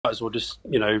might as well just,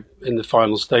 in the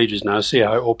final stages now, see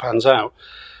how it all pans out.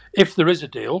 If there is a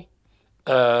deal,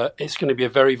 it's going to be a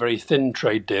very, very thin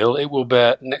trade deal. It will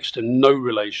bear next to no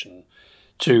relation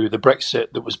to the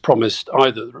Brexit that was promised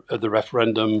either at the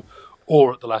referendum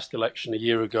or at the last election a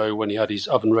year ago when he had his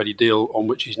oven-ready deal on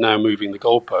which he's now moving the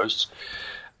goalposts.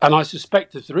 And I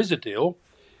suspect if there is a deal,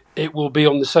 it will be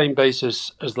on the same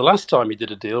basis as the last time he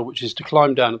did a deal, which is to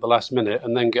climb down at the last minute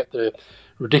and then get the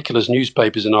ridiculous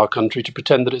newspapers in our country to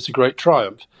pretend that it's a great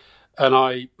triumph.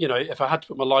 And if I had to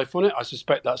put my life on it, I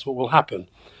suspect that's what will happen.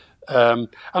 And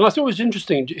I thought it was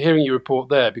interesting hearing your report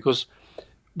there, because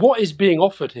what is being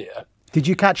offered here... Did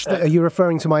you catch are you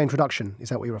referring to my introduction? Is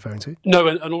that what you're referring to? No,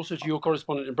 and also to your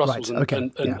correspondent in Brussels. Right,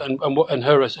 and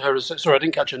her sorry, I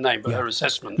didn't catch her name, but her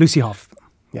assessment. Lucy Hoff.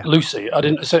 Yeah. Lucy. I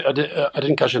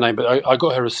didn't catch her name, but I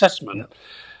got her assessment.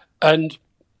 Yeah. And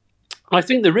I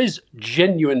think there is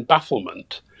genuine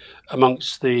bafflement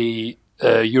amongst the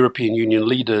European Union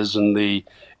leaders and the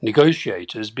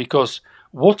negotiators, because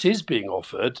what is being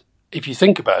offered, if you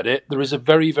think about it, there is a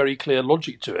very, very clear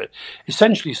logic to it.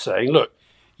 Essentially saying, look,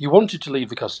 you wanted to leave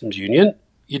the customs union,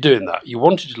 you're doing that. You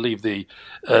wanted to leave the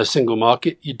single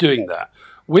market, you're doing that.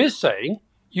 We're saying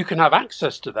you can have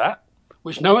access to that,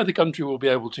 which no other country will be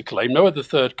able to claim, no other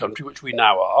third country, which we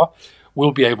now are,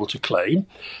 will be able to claim.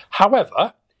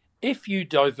 However, if you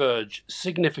diverge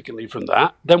significantly from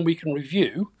that, then we can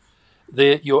review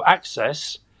your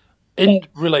access in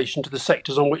relation to the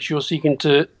sectors on which you're seeking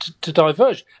to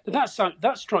diverge.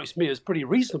 That strikes me as pretty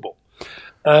reasonable.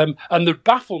 And the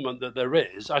bafflement that there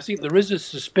is, I think there is a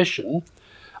suspicion.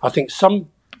 I think some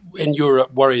in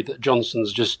Europe worry that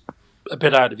Johnson's just a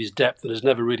bit out of his depth and has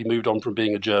never really moved on from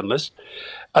being a journalist.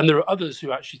 And there are others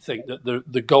who actually think that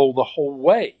the goal the whole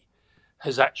way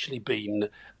has actually been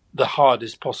the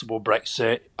hardest possible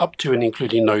Brexit, up to and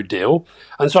including no deal.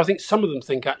 And so I think some of them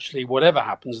think actually whatever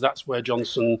happens, that's where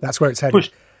it's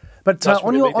headed. But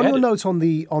on your note on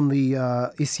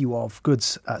the issue of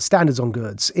goods standards on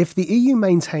goods, if the EU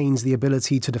maintains the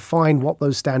ability to define what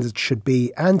those standards should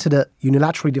be and to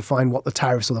unilaterally define what the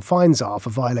tariffs or the fines are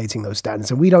for violating those standards,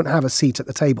 and we don't have a seat at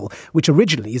the table, which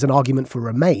originally is an argument for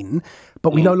Remain,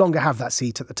 but we no longer have that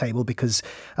seat at the table because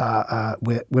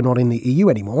we're not in the EU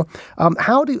anymore.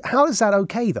 How is that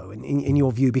okay though in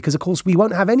your view? Because of course we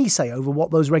won't have any say over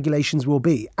what those regulations will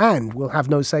be, and we'll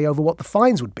have no say over what the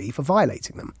fines would be for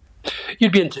violating them.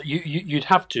 You'd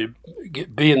have to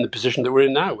be in the position that we're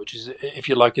in now, which is, if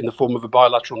you like, in the form of a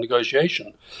bilateral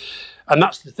negotiation. And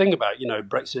that's the thing about,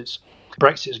 Brexit's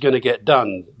going to get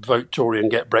done, vote Tory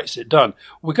and get Brexit done.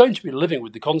 We're going to be living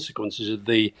with the consequences of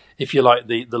the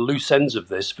loose ends of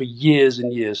this for years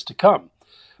and years to come.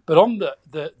 But on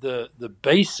the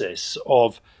basis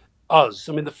of us,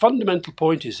 the fundamental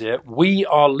point is here, we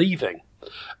are leaving.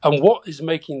 And what is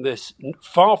making this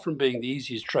far from being the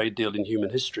easiest trade deal in human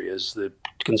history, as the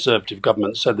Conservative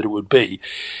government said that it would be,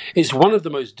 it's one of the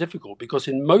most difficult, because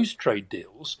in most trade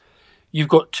deals, you've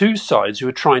got two sides who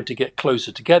are trying to get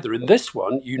closer together. In this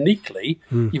one, uniquely,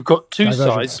 you've got two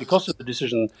sides, because of the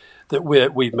decision that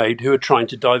we've made, who are trying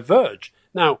to diverge.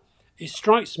 Now, it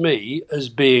strikes me as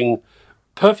being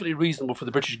perfectly reasonable for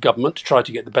the British government to try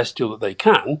to get the best deal that they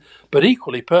can, but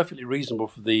equally perfectly reasonable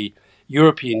for the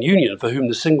European Union, for whom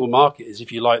the single market is,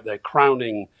 if you like, their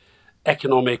crowning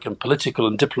economic and political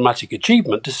and diplomatic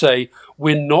achievement, to say,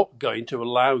 we're not going to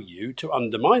allow you to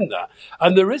undermine that.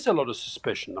 And there is a lot of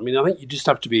suspicion. I think you just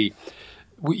have to be,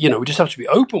 we just have to be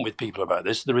open with people about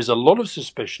this. There is a lot of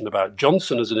suspicion about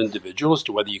Johnson as an individual, as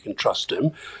to whether you can trust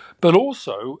him, but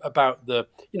also about the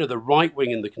right wing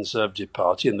in the Conservative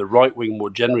Party and the right wing more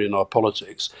generally in our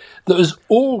politics, that has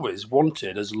always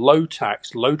wanted as low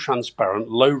tax, low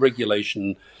transparent, low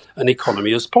regulation an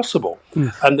economy as possible.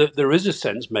 And that there is a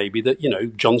sense maybe that,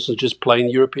 Johnson's just playing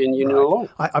the European Union along.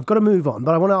 I've got to move on,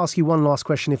 but I want to ask you one last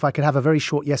question. If I could have a very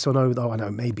short yes or no, though I know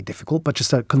it may be difficult, but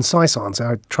just a concise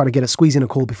answer. I try to squeeze in a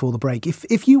call before the break.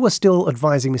 If you were still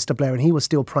advising Mr. Blair and he was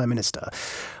still Prime Minister,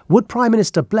 would Prime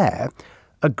Minister Blair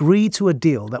agree to a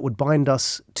deal that would bind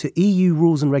us to EU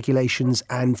rules and regulations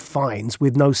and fines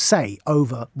with no say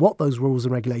over what those rules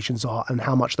and regulations are and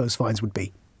how much those fines would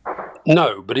be?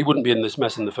 No, but he wouldn't be in this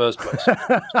mess in the first place.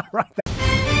 Right.